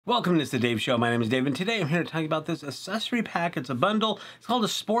Welcome to the Dave Show. My name is Dave, and today I'm here to talk about this accessory pack. It's a bundle. It's called a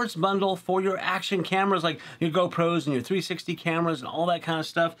sports bundle for your action cameras, like your GoPros and your 360 cameras and all that kind of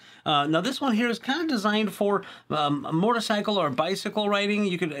stuff. Now this one here is kind of designed for a motorcycle or bicycle riding.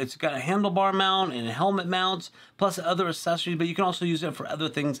 It's got a handlebar mount and helmet mounts, plus other accessories, but you can also use it for other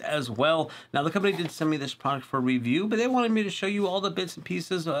things as well. Now the company did send me this product for review, but they wanted me to show you all the bits and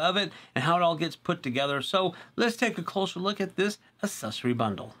pieces of it and how it all gets put together. So let's take a closer look at this accessory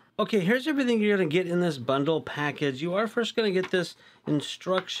bundle. Okay, here's everything you're going to get in this bundle package. You are first going to get this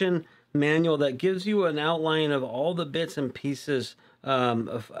instruction manual that gives you an outline of all the bits and pieces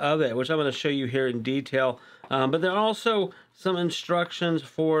of it, which I'm going to show you here in detail. But there are also some instructions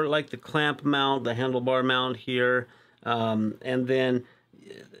for like the clamp mount, the handlebar mount here, and then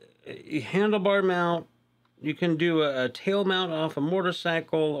a handlebar mount. You can do a tail mount off a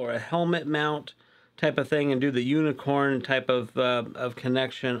motorcycle or a helmet mount type of thing and do the unicorn type of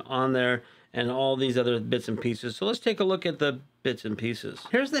connection on there and all these other bits and pieces. So let's take a look at the bits and pieces.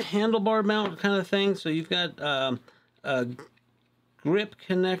 Here's the handlebar mount kind of thing. So you've got a grip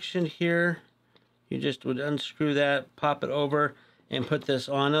connection here. You just would unscrew that, pop it over, and put this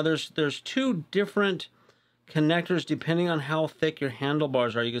on. Now there's two different connectors depending on how thick your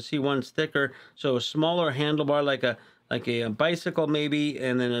handlebars are. You can see one's thicker, so a smaller handlebar like a bicycle maybe,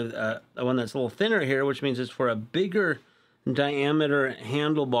 and then a one that's a little thinner here, which means it's for a bigger diameter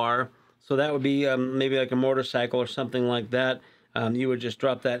handlebar. So that would be maybe like a motorcycle or something like that. You would just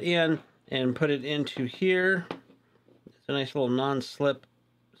drop that in and put it into here. It's a nice little non-slip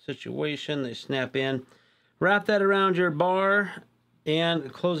situation. They snap in. Wrap that around your bar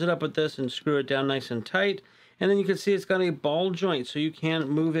and close it up with this and screw it down nice and tight. And then you can see it's got a ball joint, so you can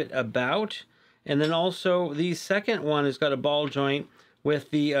move it about. And then also the second one has got a ball joint with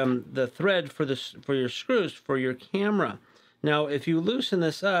the thread for your screws for your camera. Now, if you loosen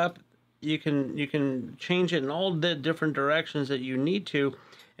this up, you can change it in all the different directions that you need to,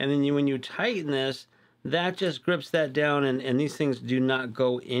 and then when you tighten this, that just grips that down, and these things do not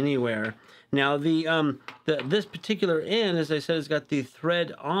go anywhere. Now, this particular end, as I said, has got the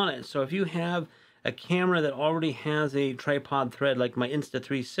thread on it. So if you have a camera that already has a tripod thread, like my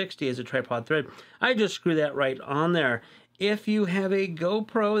Insta360 is a tripod thread, I just screw that right on there. If you have a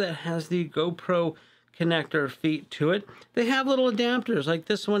GoPro that has the GoPro connector feet to it, they have little adapters like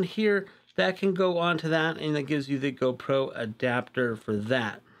this one here that can go onto that, and that gives you the GoPro adapter for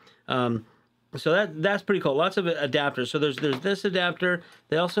that. So that's pretty cool. Lots of adapters. So there's this adapter.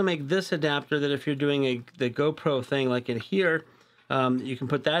 They also make this adapter that if you're doing the GoPro thing like in here, you can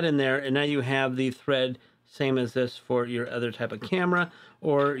put that in there, and now you have the thread, same as this for your other type of camera,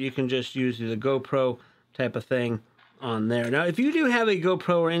 or you can just use the GoPro type of thing on there. Now, if you do have a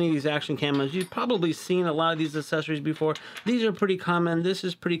GoPro or any of these action cameras, you've probably seen a lot of these accessories before. These are pretty common. This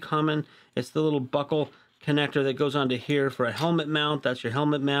is pretty common. It's the little buckle connector that goes onto here for a helmet mount. That's your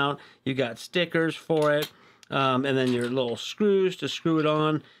helmet mount. You got stickers for it, and then your little screws to screw it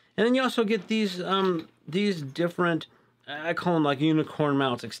on. And then you also get these different, I call them like unicorn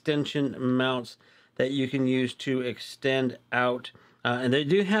mounts, extension mounts that you can use to extend out. And they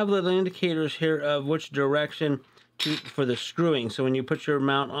do have little indicators here of which direction for the screwing. So when you put your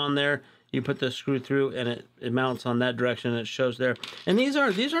mount on there, you put the screw through and it mounts on that direction, and it shows there. And these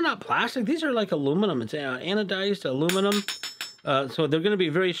are not plastic. These are like aluminum. It's anodized aluminum. So they're going to be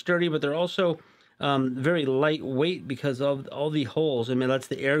very sturdy, but they're also very lightweight because of all the holes. I mean, lets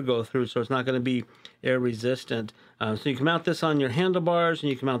the air go through, so it's not going to be air resistant. So you can mount this on your handlebars,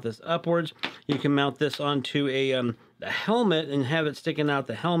 and you can mount this upwards. You can mount this onto a helmet and have it sticking out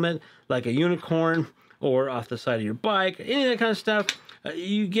the helmet like a unicorn, or off the side of your bike, any of that kind of stuff.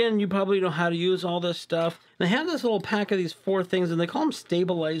 You probably know how to use all this stuff. And they have this little pack of these 4 things, and they call them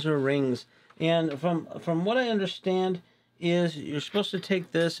stabilizer rings. And from what I understand is you're supposed to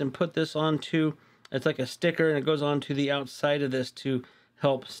take this and put this onto, it's like a sticker, and it goes onto the outside of this to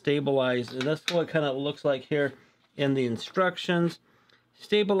help stabilize. And that's what it kind of looks like here in the instructions.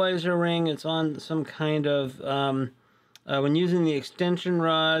 Stabilizer ring, it's on some kind of, when using the extension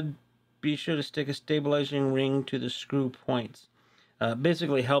rod, be sure to stick a stabilizing ring to the screw points.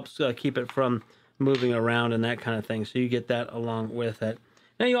 Basically helps keep it from moving around and that kind of thing. So you get that along with it.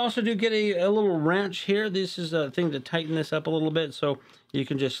 Now you also do get a little wrench here. This is a thing to tighten this up a little bit. So you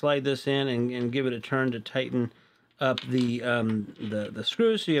can just slide this in and give it a turn to tighten up the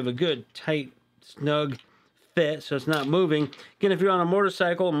screws. So you have a good, tight, snug fit. So it's not moving. Again, if you're on a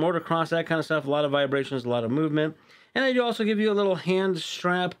motorcycle, motocross, that kind of stuff, a lot of vibrations, a lot of movement. And they do also give you a little hand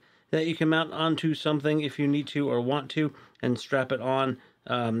strap that you can mount onto something if you need to or want to, and strap it on.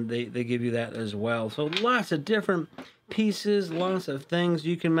 They give you that as well. So lots of different pieces, lots of things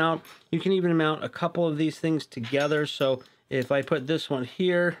you can mount. You can even mount a couple of these things together. So if I put this one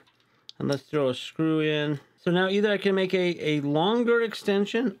here, and let's throw a screw in. So now either I can make a longer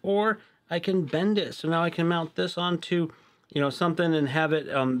extension, or I can bend it. So now I can mount this onto, you know, something and have it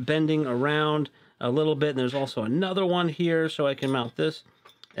bending around a little bit. And there's also another one here, so I can mount this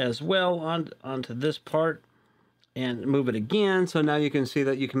as well onto this part and move it again. So now you can see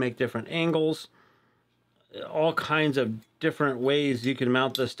that you can make different angles, all kinds of different ways you can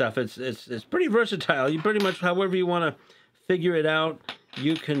mount this stuff. It's pretty versatile. You pretty much, however you want to figure it out,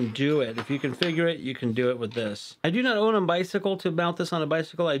 you can do it. If you can figure it, you can do it with this. I do not own a bicycle to mount this on a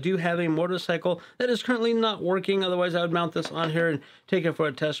bicycle. I do have a motorcycle that is currently not working. Otherwise, I would mount this on here and take it for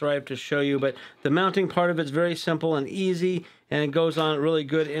a test ride to show you. But the mounting part of it's very simple and easy, and it goes on really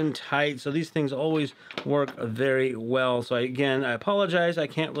good and tight. So these things always work very well. So again, I apologize. I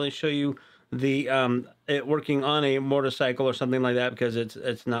can't really show you the it working on a motorcycle or something like that because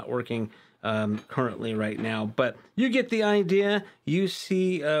it's not working currently right now, but you get the idea. You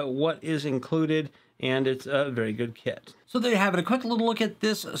see what is included, and it's a very good kit. So there you have it, a quick little look at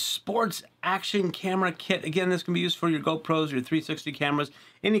this sports action camera kit. Again, this can be used for your GoPros, your 360 cameras,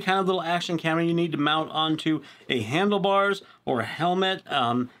 any kind of little action camera you need to mount onto a handlebars or a helmet,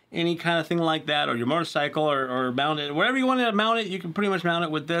 any kind of thing like that, or your motorcycle, or mount it wherever you want to mount it. You can pretty much mount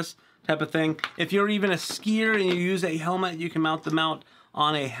it with this type of thing. If you're even a skier and you use a helmet, you can mount the mount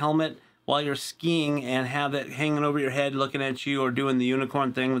on a helmet while you're skiing and have it hanging over your head looking at you, or doing the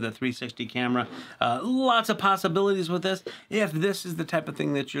unicorn thing with a 360 camera. Lots of possibilities with this. If this is the type of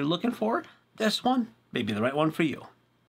thing that you're looking for, this one may be the right one for you.